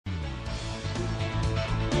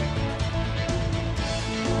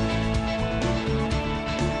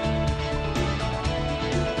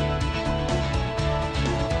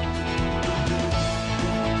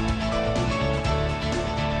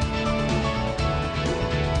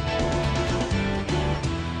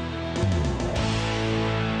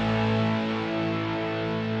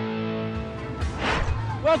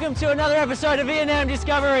Welcome to another episode of Vietnam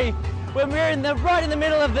Discovery. We're right in the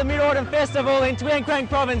middle of the Mid-Autumn Festival in Tuyên Quang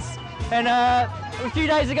Province. And a few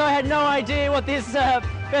days ago I had no idea what this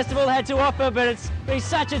festival had to offer, but it's been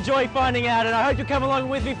such a joy finding out, and I hope you'll come along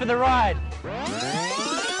with me for the ride.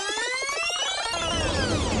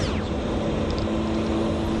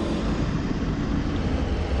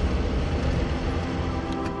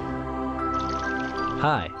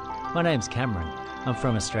 Hi, my name's Cameron. I'm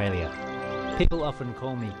from Australia. People often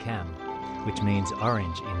call me Cam, which means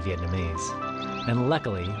orange in Vietnamese. And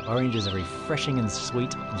luckily, oranges are refreshing and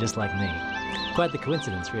sweet, just like me. Quite the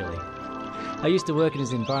coincidence, really. I used to work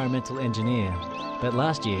as an environmental engineer, but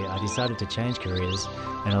last year I decided to change careers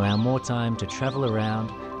and allow more time to travel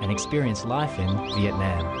around and experience life in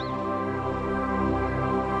Vietnam.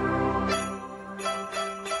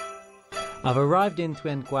 I've arrived in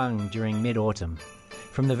Tuyên Quang during mid-autumn.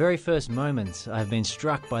 From the very first moments, I've been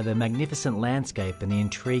struck by the magnificent landscape and the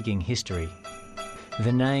intriguing history.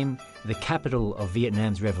 The name, the capital of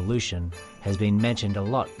Vietnam's revolution, has been mentioned a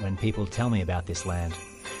lot when people tell me about this land.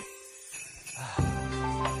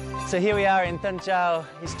 So here we are in Tân Châu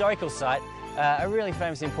historical site, a really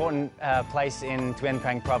famous, important place in Tuyên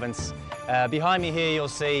Quang province. Behind me here you'll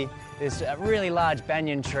see this really large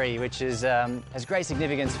banyan tree, which has great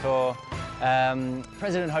significance for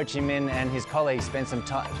President Ho Chi Minh and his colleagues spent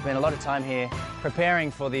a lot of time here preparing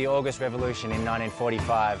for the August Revolution in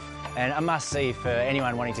 1945, and a must-see for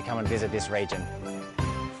anyone wanting to come and visit this region.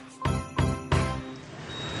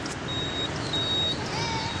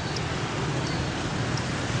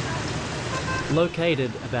 Located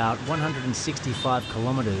about 165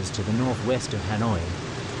 kilometres to the northwest of Hanoi,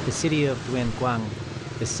 the city of Tuyên Quang,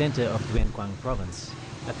 the centre of Tuyên Quang province,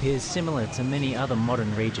 appears similar to many other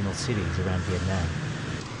modern regional cities around Vietnam.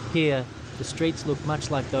 Here, the streets look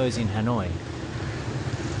much like those in Hanoi.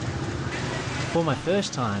 For my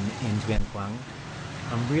first time in Tuyên Quang,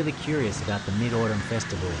 I'm really curious about the Mid-Autumn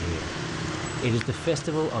Festival here. It is the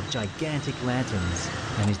festival of gigantic lanterns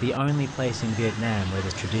and is the only place in Vietnam where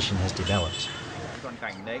this tradition has developed. Còn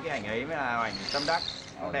cảnh đấy, cái ảnh ấy mới là ảnh tâm đắc,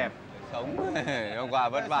 nó đẹp. Sống hôm qua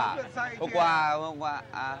vất vả. Hôm qua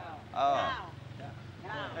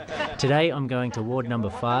Today I'm going to Ward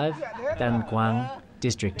number 5, Tân Quang,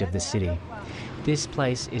 district of the city. This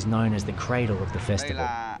place is known as the cradle of the festival. Đây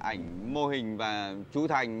là ảnh mô hình và chú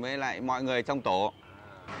Thành với lại mọi người trong tổ.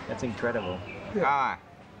 That's incredible.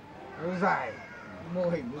 Nó dài, mô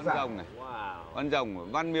hình nó dài. Con rồng này. Con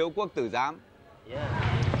rồng, Văn Miếu Quốc Tử Giám.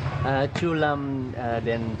 Chú làm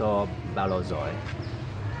đến đó bao lâu rồi?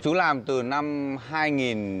 Chú làm từ năm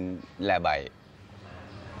 2007.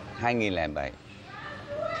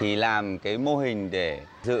 Thì làm cái mô hình để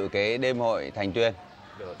dự cái đêm hội Thành Tuyên.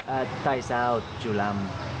 Tại sao chú làm?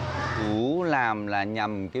 Chú làm là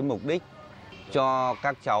nhằm cái mục đích cho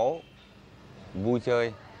các cháu vui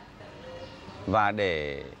chơi và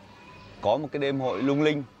để có một cái đêm hội lung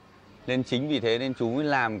linh. Nên chính vì thế nên chú mới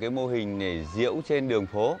làm cái mô hình để diễu trên đường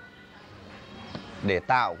phố để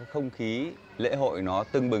tạo cái không khí lễ hội nó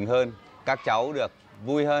tưng bừng hơn, các cháu được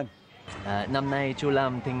vui hơn. Năm nay chú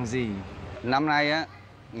làm thing gì? Năm nay á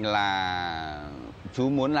là chú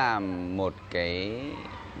muốn làm một cái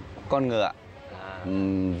con ngựa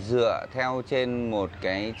dựa theo trên một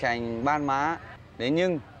cái tranh bát mã. Thế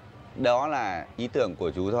nhưng đó là ý tưởng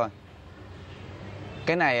của chú thôi.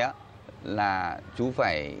 Cái này á là chú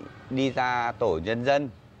phải đi ra tổ nhân dân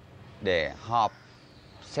để họp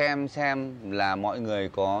xem là mọi người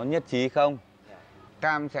có nhất trí không.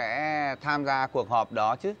 Cam sẽ tham gia cuộc họp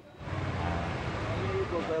đó chứ.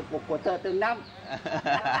 Của từng năm.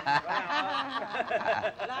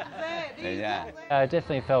 I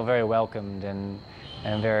definitely felt very welcomed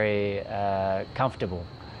and very comfortable,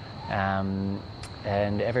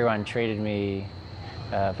 and everyone treated me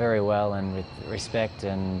very well and with respect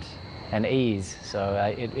and ease.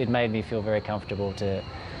 So it made me feel very comfortable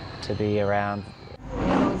to be around.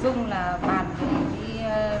 Nội dung là bàn để đi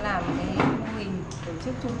làm cái mô hình tổ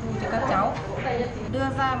chức Trung thu cho các cháu, đưa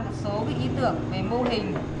ra một số cái ý tưởng về mô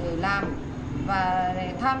hình để làm và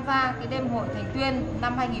để tham gia cái đêm hội Thành Tuyên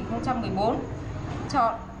năm 2014,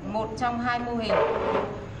 chọn một trong 2 mô hình.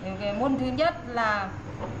 Cái môn thứ nhất là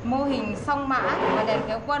mô hình song mã và đèn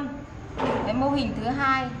kéo quân. Cái mô hình thứ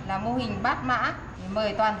hai là mô hình bát mã.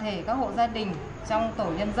 Mời toàn thể các hộ gia đình trong tổ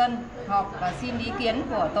nhân dân họp và xin ý kiến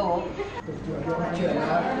của tổ.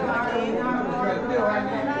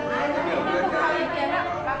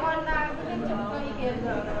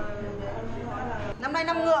 Năm nay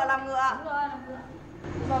năm ngựa làm ngựa.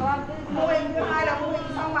 Mô hình thứ hai là mô hình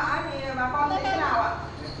song mã thì bà con thấy thế nào ạ?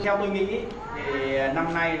 Theo tôi nghĩ thì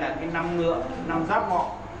năm nay là cái năm ngựa, năm giáp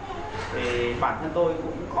ngọ. Thì bản thân tôi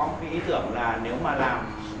cũng có một cái ý tưởng là nếu mà làm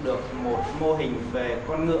được một mô hình về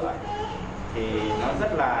con ngựa thì nó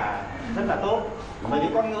rất là tốt. Bởi vì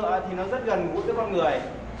con ngựa thì nó rất gần gũi với con người.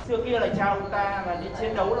 Xưa kia là cha ông ta là đi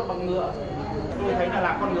chiến đấu là bằng ngựa. Tôi thấy là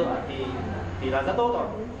làm con ngựa thì là rất tốt rồi.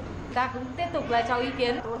 Ta cũng tiếp tục là cho ý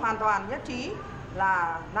kiến. Tôi hoàn toàn nhất trí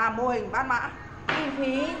là làm mô hình bát mã. Chi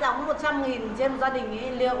phí đóng 100.000 trên gia đình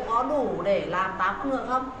ấy, liệu có đủ để làm 8 con ngựa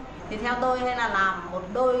không? Thì theo tôi hay là làm một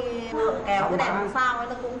đôi ngựa kéo cái đèn sao ấy,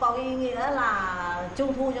 nó cũng có ý nghĩa là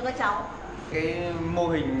trung thu cho các cháu. Cái mô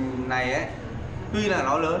hình này ấy, tuy là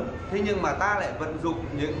nó lớn, thế nhưng mà ta lại vận dụng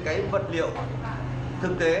những cái vật liệu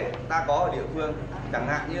thực tế ta có ở địa phương. Chẳng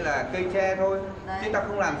hạn như là cây tre thôi, chứ ta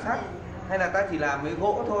không làm sắt, hay là ta chỉ làm với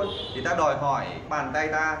gỗ thôi, thì ta đòi hỏi bàn tay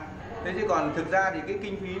ta. Thế chứ còn thực ra thì cái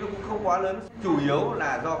kinh phí nó cũng không quá lớn, chủ yếu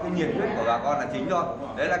là do cái nhiệt huyết của bà con là chính thôi.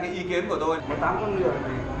 Đấy là cái ý kiến của tôi. 8 con ngựa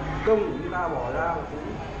thì công của chúng ta bỏ ra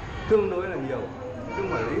cũng tương đối là nhiều, chứ không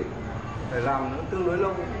phải ít, phải làm nó tương đối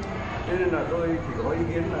lâu. Thế nên là tôi chỉ có ý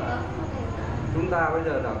kiến là chúng ta bây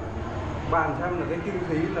giờ là bàn xem là cái kinh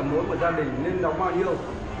phí là mỗi một gia đình nên đóng bao nhiêu,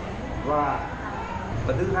 và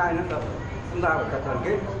thứ hai nữa là chúng ta phải thật đoàn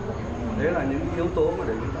kết. Đấy là những yếu tố mà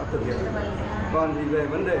để chúng ta thực hiện. Còn thì về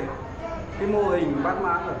vấn đề cái mô hình bát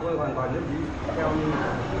mã là tôi hoàn toàn nhất trí theo như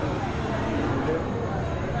thế.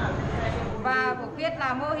 Và Vũ Quyết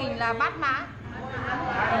là mô hình là bát mã.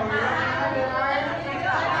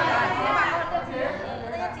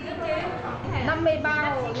 53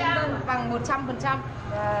 hộ nhân dân bằng 100%.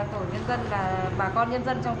 Tổ nhân dân là bà con nhân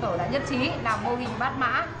dân trong tổ đã nhất trí làm mô hình bát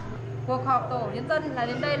mã. Cuộc họp tổ nhân dân là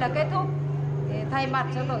đến đây là kết thúc. Thay mặt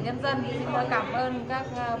cho tổ nhân dân xin tôi cảm ơn các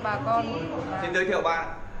bà con. Xin giới thiệu bạn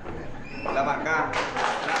là bạn Ca,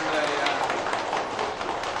 là người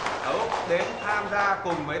Ấu đến tham gia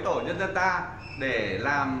cùng với tổ nhân dân ta để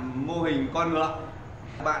làm mô hình con ngựa.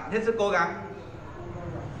 Bạn hết sức cố gắng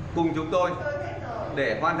cùng chúng tôi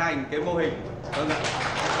để hoàn thành cái mô hình con ngựa.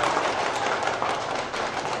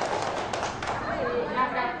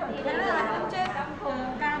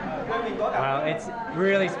 Well, it's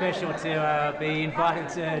really special to be invited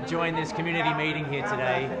to join this community meeting here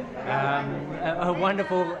today. A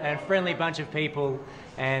wonderful and friendly bunch of people,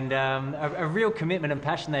 and a real commitment and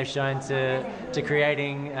passion they've shown to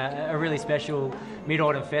creating a really special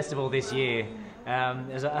Mid-Autumn Festival this year.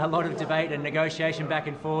 There's a lot of debate and negotiation back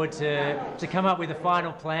and forward to come up with a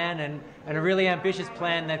final plan, and a really ambitious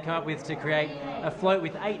plan they've come up with to create a float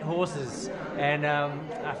with 8 horses. And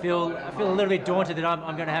I feel a little bit daunted that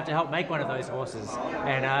I'm going to have to help make one of those horses,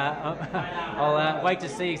 and I'll wait to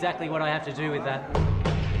see exactly what I have to do with that.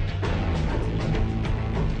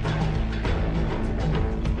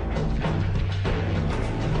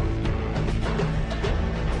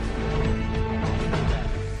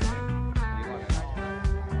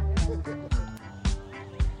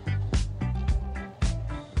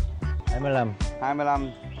 $25.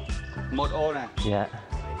 25. Một ô này. Dạ.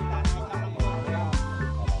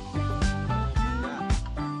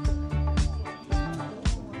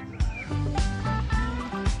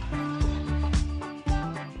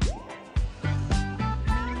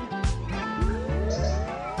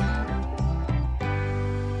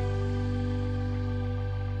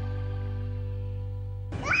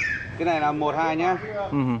 Cái này là 1-2 nhá.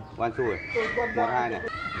 One two. 1-2 này.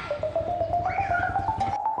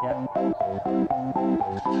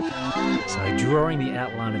 So drawing the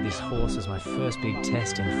outline of this horse was my first big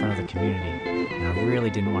test in front of the community, and I really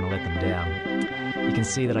didn't want to let them down. You can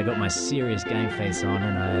see that I got my serious game face on,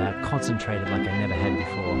 and I concentrated like I never had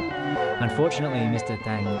before. Unfortunately, Mr.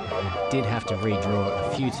 Tang did have to redraw a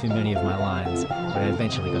few too many of my lines, but I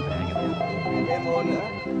eventually got the hang of it.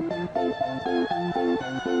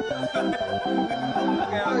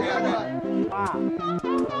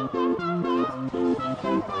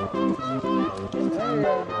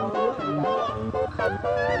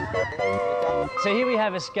 So here we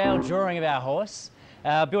have a scale drawing of our horse,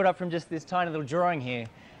 built up from just this tiny little drawing here.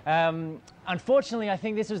 Unfortunately, I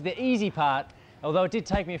think this was the easy part, although it did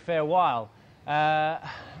take me a fair while.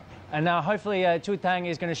 And now hopefully Chu Tang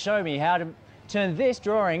is going to show me how to turn this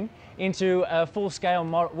drawing into a full-scale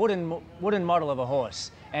wooden model of a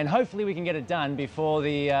horse. And hopefully we can get it done before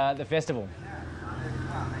the festival.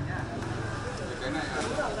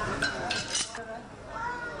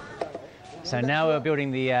 So now we're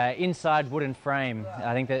building the inside wooden frame.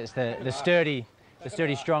 I think that's the sturdy,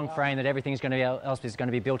 strong frame that everything's going to be else is going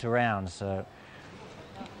to be built around. So.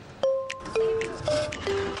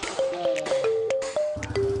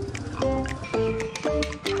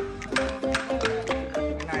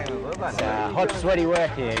 It's hot, sweaty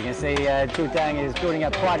work here. You can see Chu Tang is building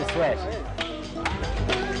up quite a sweat.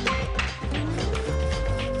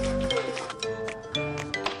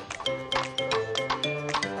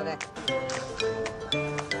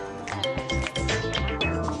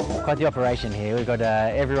 quite the operation here. We've got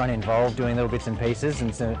everyone involved doing little bits and pieces,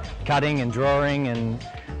 and so cutting and drawing and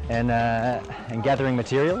gathering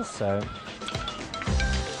materials. So.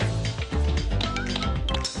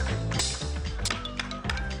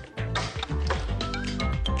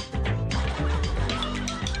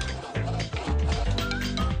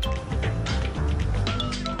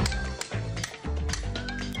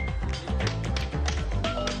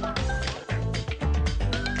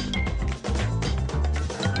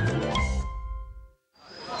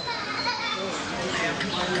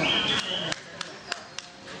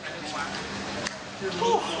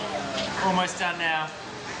 Almost done now.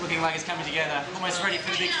 Looking like it's coming together. Almost ready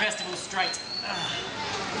for the big festival straight.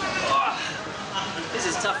 This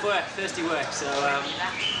is tough work, thirsty work. So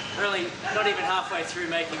really not even halfway through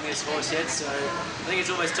making this horse yet. So I think it's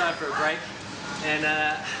almost time for a break. And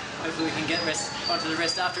hopefully we can get onto the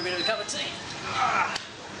rest after a bit of a cup of tea.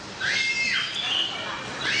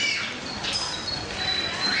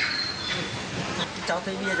 Cháu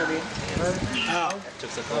thấy bia cho bé.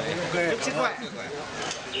 Chúc sức khỏe. Chúc sức khỏe.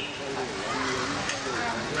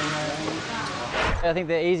 I think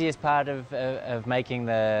the easiest part of making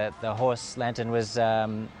the horse lantern was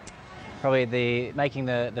probably making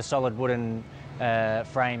the solid wooden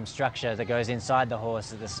frame structure that goes inside the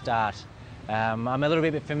horse at the start. I'm a little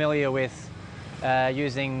bit familiar with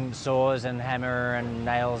using saws and hammer and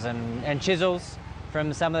nails and chisels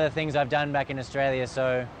from some of the things I've done back in Australia.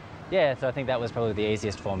 So yeah, so I think that was probably the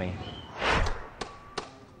easiest for me.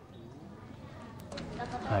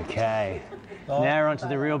 Okay, now we're on to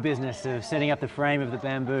the real business of setting up the frame of the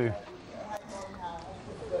bamboo.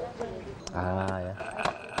 Yeah.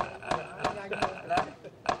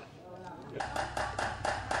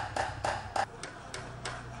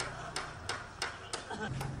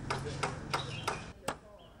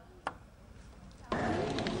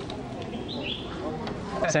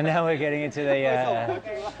 So now we're getting into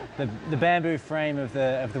the bamboo frame of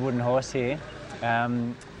the wooden horse here,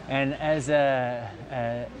 and as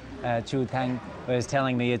Chu Tang was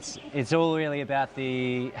telling me, it's all really about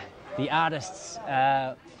the artist's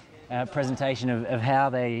presentation of how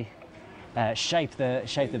they shape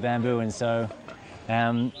the bamboo, and so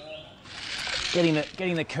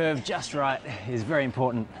getting the curve just right is very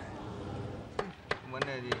important.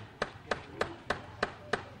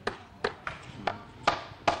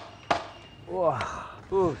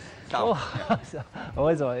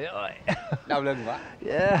 Ôi rồi ơi. Đau lưng quá.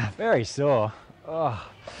 Yeah, very sore.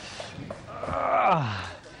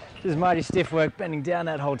 Just mighty stiff work bending down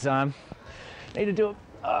that whole time. Need to do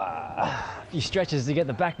a few stretches to get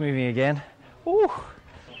the back moving again. Look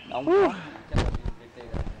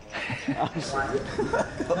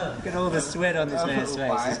at all the sweat on this man's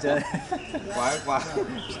face.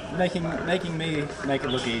 Making me make it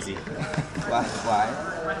look easy.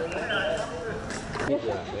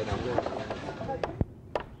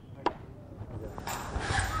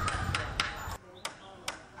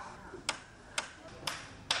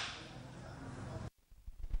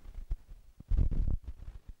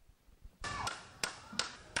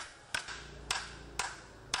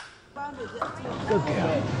 Good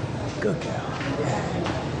girl. Good girl.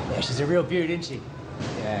 Yeah, she's a real beaut, isn't she?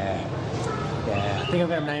 Yeah. I think I'm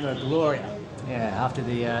going to name her Gloria. Yeah, after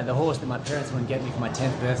the horse that my parents wouldn't get me for my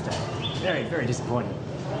 10th birthday. Very, very disappointing.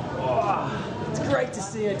 It's great to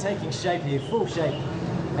see her taking shape here, full shape.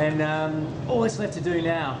 And all that's left to do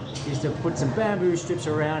now is to put some bamboo strips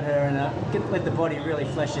around her and let the body really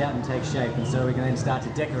flesh out and take shape. And so we can then start to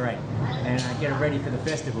decorate and get her ready for the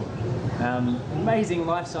festival. Amazing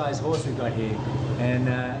life-size horse we've got here, and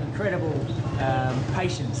incredible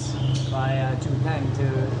patience by Chu Tang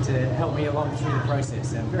to help me along through the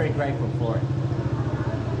process. I'm very grateful for it.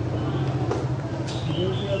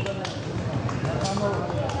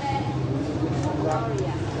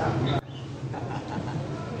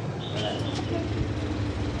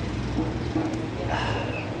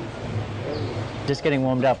 Just getting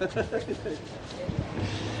warmed up. Which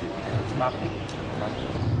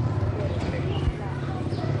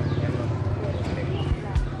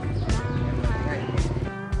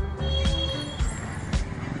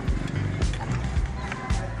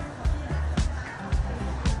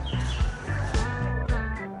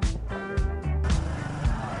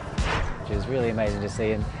is really amazing to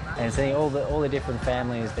see, and seeing all the different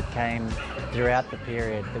families that came throughout the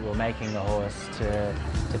period that were making the horse to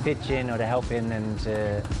pitch in or to help in, and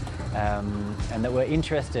that were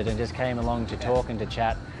interested and just came along to talk and to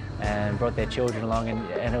chat and brought their children along,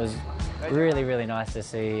 and it was really, really nice to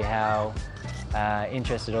see how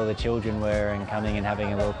interested all the children were in coming and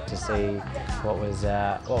having a look to see what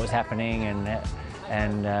was happening,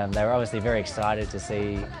 they were obviously very excited to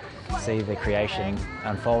see the creation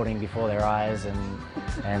unfolding before their eyes,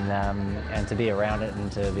 and to be around it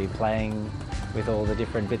and to be playing with all the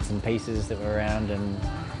different bits and pieces that were around,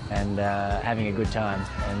 and having a good time.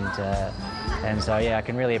 And so yeah, I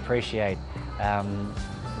can really appreciate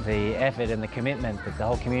the effort and the commitment that the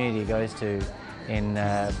whole community goes to in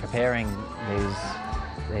preparing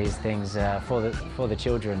these things for the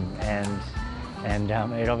children, and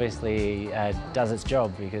it obviously does its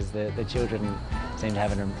job, because the children seem to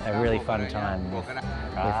have a really fun time with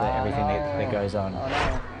everything that goes on.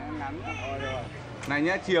 Này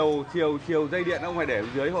nhá, chiều dây điện ông phải để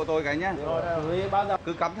dưới hộ tôi cái nhá.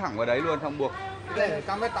 Cứ cắm thẳng vào đấy luôn, không buộc.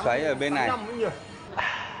 Xoáy ở bên này.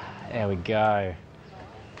 There we go.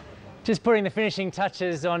 Just putting the finishing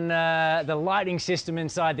touches on the lighting system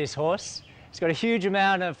inside this horse. It's got a huge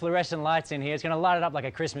amount of fluorescent lights in here. It's going to light it up like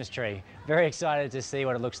a Christmas tree. Very excited to see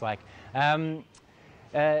what it looks like.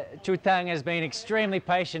 Chu Tang has been extremely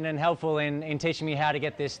patient and helpful in teaching me how to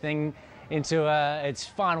get this thing into its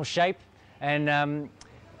final shape. And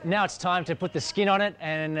now it's time to put the skin on it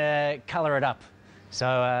and colour it up.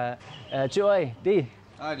 So, Joy, đi.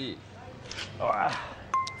 Đi.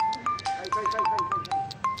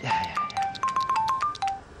 Yeah.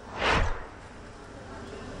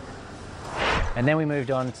 And then we moved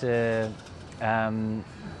on to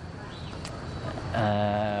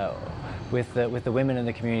with the women in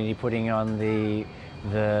the community putting on the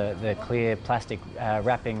clear plastic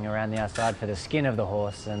wrapping around the outside for the skin of the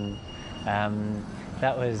horse, and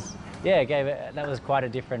that was that was quite a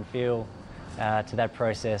different feel to that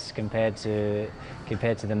process compared to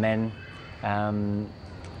the men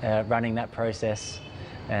running that process,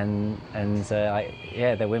 and so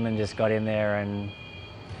the women just got in there and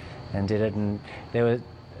did it, and there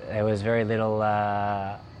was very little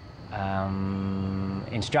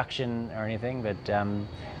instruction or anything, but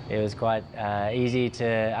it was quite easy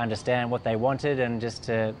to understand what they wanted, and just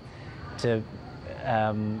to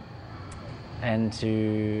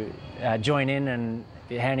join in and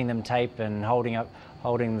handing them tape and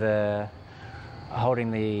holding the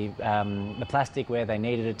plastic where they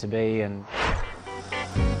needed it to be. And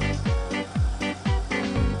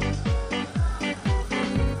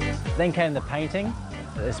then came the painting,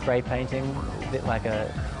 the spray painting, a bit like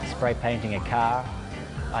spray painting a car.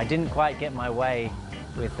 I didn't quite get my way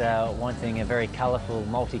with wanting a very colourful,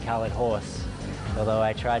 multicoloured horse, although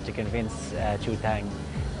I tried to convince Chu Tang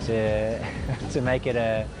to make it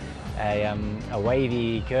a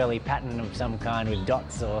wavy, curly pattern of some kind with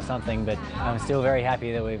dots or something. But I'm still very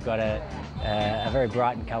happy that we've got a very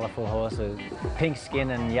bright and colourful horse with pink skin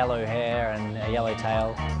and yellow hair and a yellow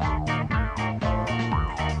tail.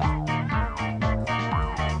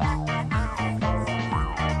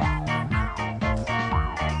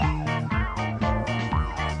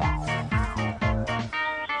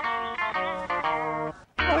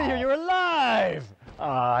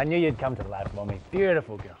 I knew you'd come to the lab for me.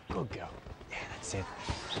 Beautiful girl, good girl. Yeah, that's it.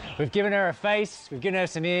 We've given her a face, we've given her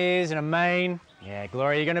some ears and a mane. Yeah,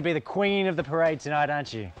 Gloria, you're going to be the queen of the parade tonight,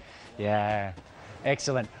 aren't you? Yeah,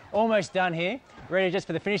 excellent. Almost done here. Ready just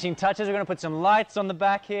for the finishing touches. We're going to put some lights on the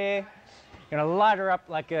back here. Going to light her up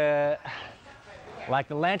like the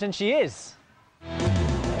lantern she is.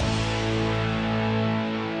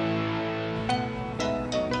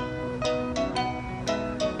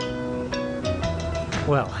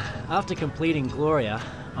 Well, after completing Gloria,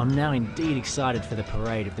 I'm now indeed excited for the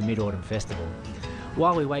parade of the Mid-Autumn Festival.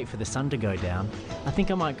 While we wait for the sun to go down, I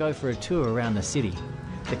think I might go for a tour around the city.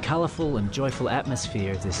 The colourful and joyful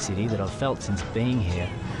atmosphere of this city that I've felt since being here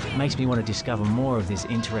makes me want to discover more of this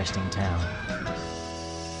interesting town.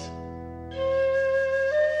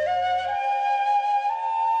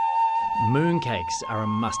 Mooncakes are a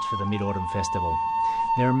must for the Mid-Autumn Festival.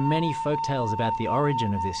 There are many folktales about the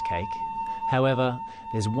origin of this cake. However,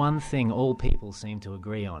 there's one thing all people seem to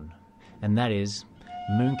agree on, and that is,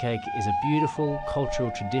 mooncake is a beautiful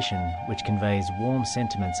cultural tradition which conveys warm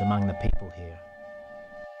sentiments among the people here.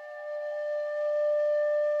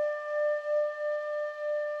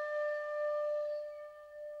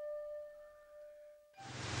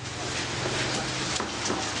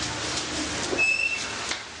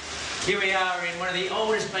 Here we are in one of the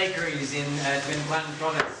oldest bakeries in Tuyên Quang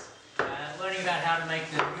province, learning about how to make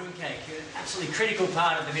the mooncake, an absolutely critical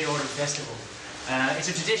part of the Mid-Autumn Festival. It's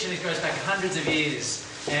a tradition that goes back hundreds of years,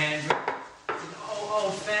 and it's an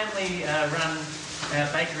old family-run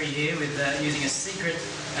bakery here with using a secret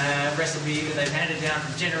recipe that they've handed down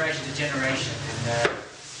from generation to generation. And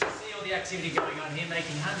see all the activity going on here,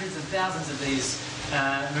 making hundreds of thousands of these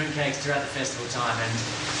mooncakes throughout the festival time,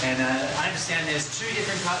 and I understand there's 2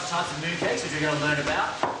 different types of mooncakes which we're going to learn about,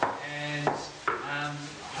 and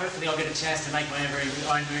hopefully I'll get a chance to make my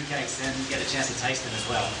own mooncakes and get a chance to taste them as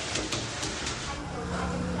well.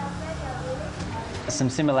 Some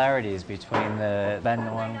similarities between the bánh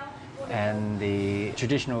nướng and the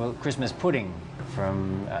traditional Christmas pudding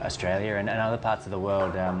from Australia and other parts of the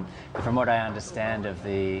world. From what I understand of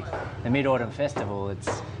the Mid-Autumn Festival,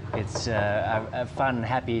 it's a fun,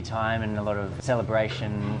 happy time and a lot of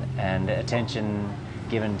celebration and attention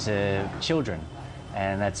given to children.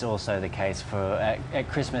 And that's also the case at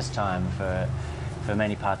Christmas time for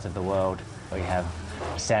many parts of the world. We have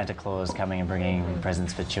Santa Claus coming and bringing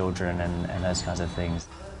presents for children and those kinds of things.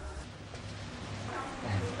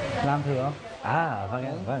 Làm thử không?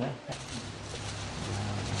 Vâng ạ.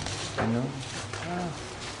 Bánh nướng.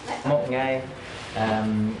 Một ngày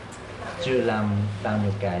chưa làm bao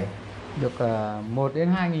nhiêu cái? Được 1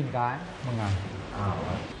 đến 2.000 cái một ngày.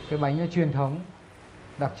 Cái bánh nó truyền thống,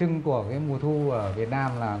 đặc trưng của cái mùa thu ở Việt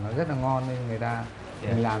Nam là nó rất là ngon nên người ta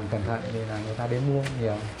mình làm cẩn thận nên là người ta đến mua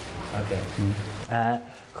nhiều.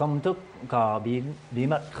 Công thức có bí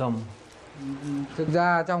mật không? Thực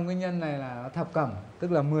ra trong cái nhân này là nó thập cẩm,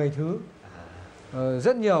 tức là 10 thứ.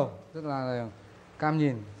 Rất nhiều, tức là cam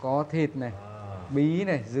nhìn có thịt này, bí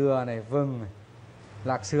này, dừa này, vừng này,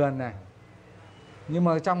 lạc sườn này. Nhưng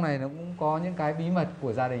mà trong này nó cũng có những cái bí mật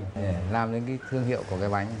của gia đình để làm đến cái thương hiệu của cái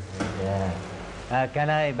bánh này. Cái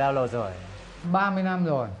này bao lâu rồi? 30 năm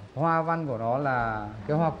rồi. Hoa văn của nó là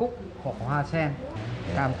cái hoa cúc hoặc hoa sen,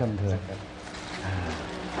 cam cầm thửa.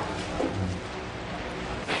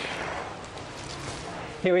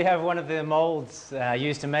 Here we have one of the molds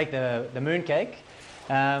used to make the mooncake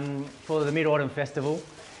for the Mid-Autumn Festival.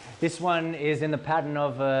 This one is in the pattern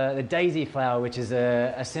of the daisy flower, which is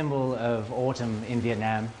a symbol of autumn in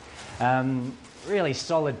Vietnam. Really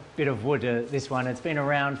solid bit of wood, this one. It's been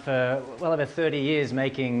around for well over 30 years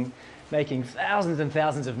making thousands and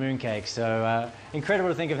thousands of mooncakes. So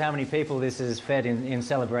incredible to think of how many people this has fed in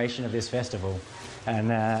celebration of this festival.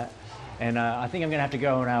 And I think I'm going to have to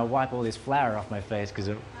go and wipe all this flour off my face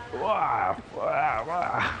because wow.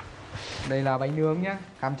 Đây là bánh nướng nhé.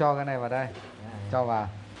 Cam cho cái này vào đây. Cho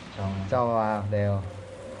vào đều.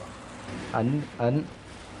 Ấn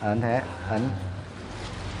thế, ấn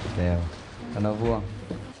đều cho nó vuông.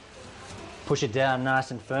 Push it down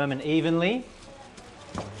nice and firm and evenly.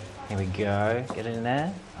 Here we go. Get it in there.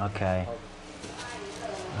 Okay.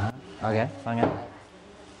 Okay. Bang it.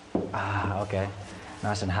 Okay.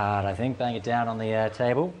 Nice and hard, I think. Bang it down on the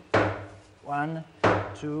table. 1,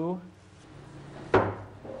 2.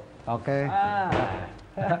 Okay.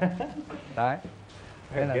 Đấy.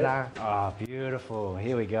 Đây là ra. Oh, beautiful.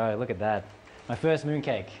 Here we go. Look at that. My first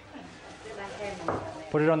mooncake.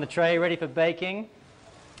 Put it on the tray, ready for baking.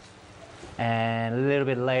 And a little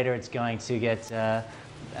bit later, it's going to get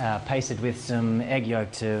pasted with some egg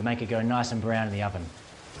yolk to make it go nice and brown in the oven.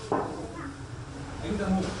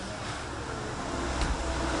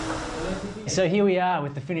 So here we are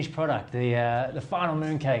with the finished product, the final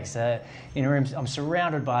mooncakes in a room. I'm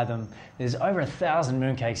surrounded by them. There's over 1,000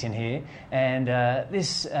 mooncakes in here, and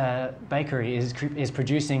this bakery is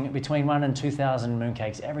producing between 1,000 and 2,000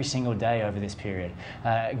 mooncakes every single day over this period.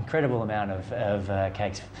 Incredible amount of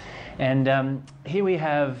cakes. And here we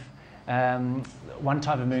have one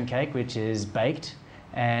type of mooncake which is baked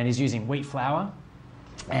and is using wheat flour,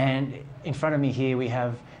 and in front of me here we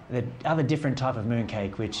have the other different type of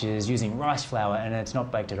mooncake, which is using rice flour, and it's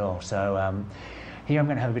not baked at all. So here I'm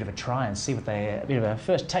going to have a bit of a try and see a bit of a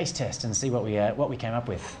first taste test and see what we came up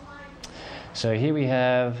with. So here we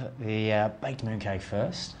have the baked mooncake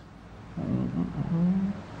first.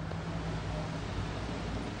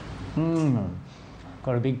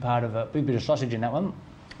 Got a big bit of sausage in that one.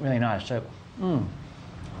 Really nice. So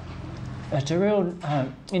it's a real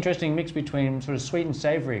interesting mix between sort of sweet and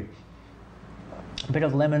savoury. A bit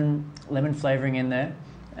of lemon flavouring in there,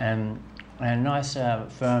 and nice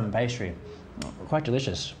firm pastry, quite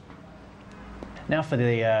delicious. Now for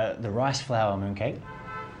the rice flour mooncake.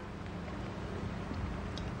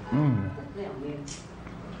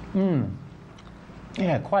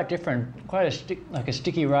 Yeah, quite different. Quite like a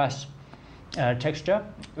sticky rice texture.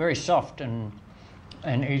 Very soft and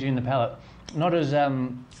easy in the palate. Not as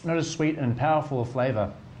sweet and powerful a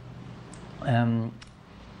flavour.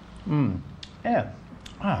 Yeah,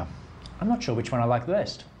 I'm not sure which one I like the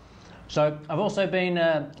best. So I've also been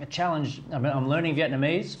challenged. I'm learning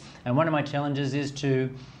Vietnamese, and one of my challenges is to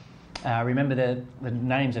remember the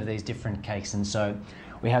names of these different cakes. And so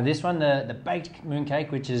we have this one, the baked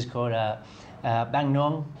mooncake, which is called bánh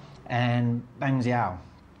nướng and bánh dẻo.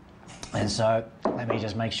 And so let me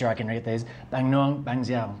just make sure I can read these. Bang nuong, bang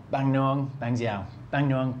xiao, bang nuong, bang xiao, bang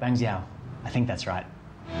nuong, bang xiao. I think that's right.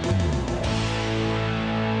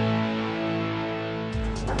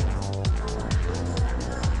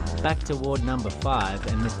 Back to ward number 5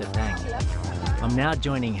 and Mr. Tang. I'm now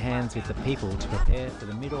joining hands with the people to prepare for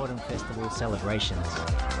the Mid-Autumn Festival celebrations.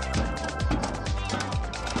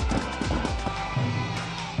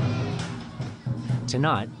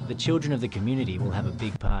 Tonight, the children of the community will have a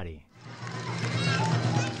big party.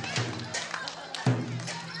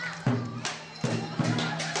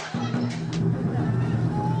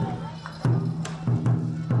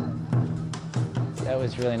 That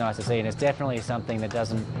was really nice to see, and it's definitely something that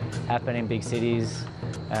doesn't happen in big cities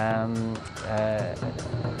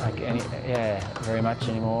very much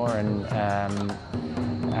anymore.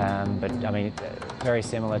 But I mean, very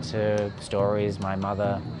similar to stories my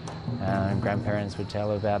mother and grandparents would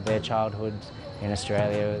tell about their childhood in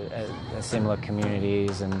Australia, similar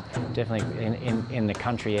communities, and definitely in the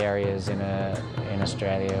country areas in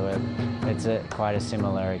Australia, it's quite a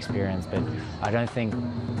similar experience. But I don't think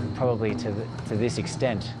probably to this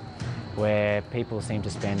extent, where people seem to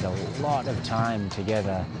spend a lot of time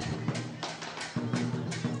together.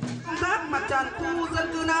 Mặt trận khu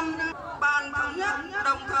dân cư 5 bàn thống nhất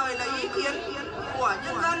đồng thời lấy ý kiến của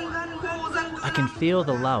nhân dân khu dân cư. I can feel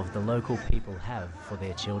the love the local people have for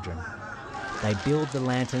their children. They build the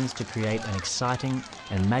lanterns to create an exciting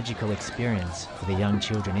and magical experience for the young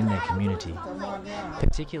children in their community.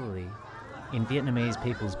 Particularly, in Vietnamese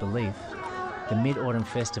people's belief, the Mid-Autumn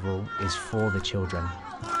Festival is for the children.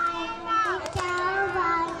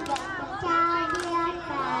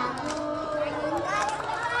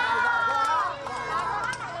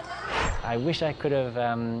 I wish I could have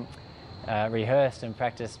rehearsed and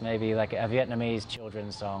practiced maybe like a Vietnamese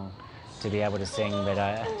children's song to be able to sing, but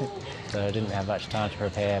so I didn't have much time to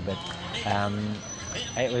prepare. But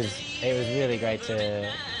it was really great to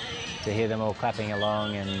hear them all clapping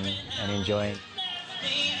along and enjoying.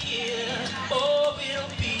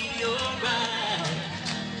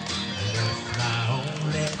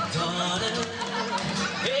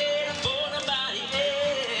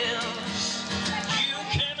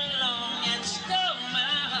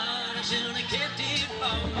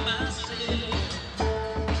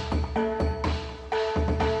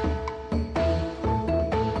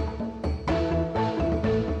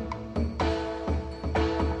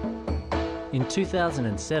 In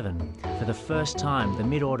 2007, for the first time, the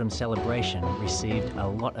Mid-Autumn celebration received a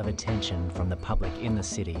lot of attention from the public in the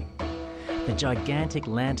city. The gigantic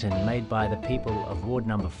lantern made by the people of Ward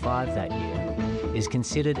number 5 that year is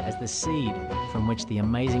considered as the seed from which the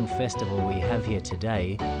amazing festival we have here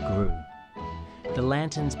today grew. The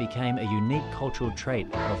lanterns became a unique cultural trait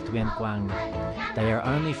of Tuyên Quang. They are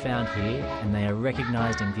only found here and they are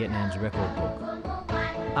recognised in Vietnam's record book.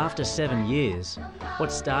 After 7 years, what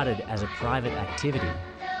started as a private activity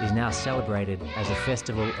is now celebrated as a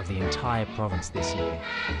festival of the entire province this year.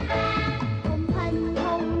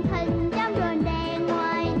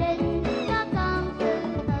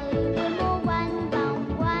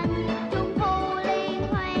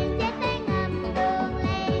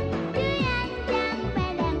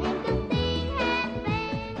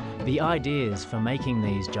 The ideas for making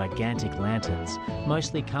these gigantic lanterns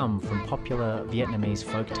mostly come from popular Vietnamese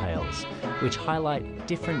folk tales, which highlight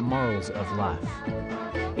different morals of life.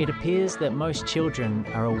 It appears that most children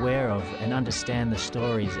are aware of and understand the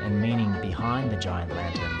stories and meaning behind the giant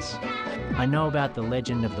lanterns. I know about the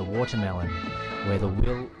legend of the watermelon, where the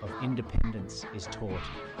will of independence is taught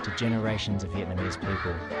to generations of Vietnamese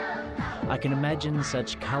people. I can imagine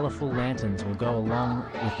such colourful lanterns will go along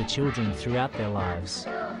with the children throughout their lives.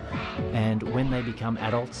 And when they become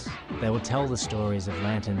adults, they will tell the stories of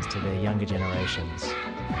lanterns to their younger generations.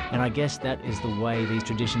 And I guess that is the way these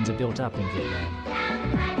traditions are built up in Vietnam.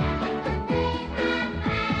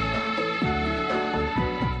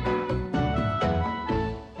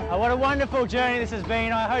 What a wonderful journey this has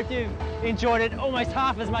been. I hope you've enjoyed it almost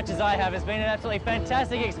half as much as I have. It's been an absolutely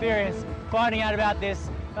fantastic experience finding out about this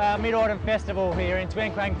Mid-Autumn Festival here in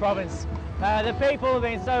Tuyên Quang Province. The people have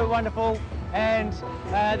been so wonderful, and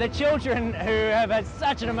the children who have had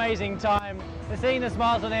such an amazing time. Seeing the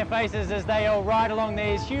smiles on their faces as they all ride along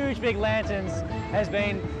these huge big lanterns has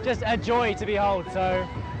been just a joy to behold. So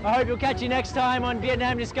I hope you'll catch you next time on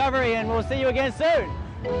Vietnam Discovery, and we'll see you again soon.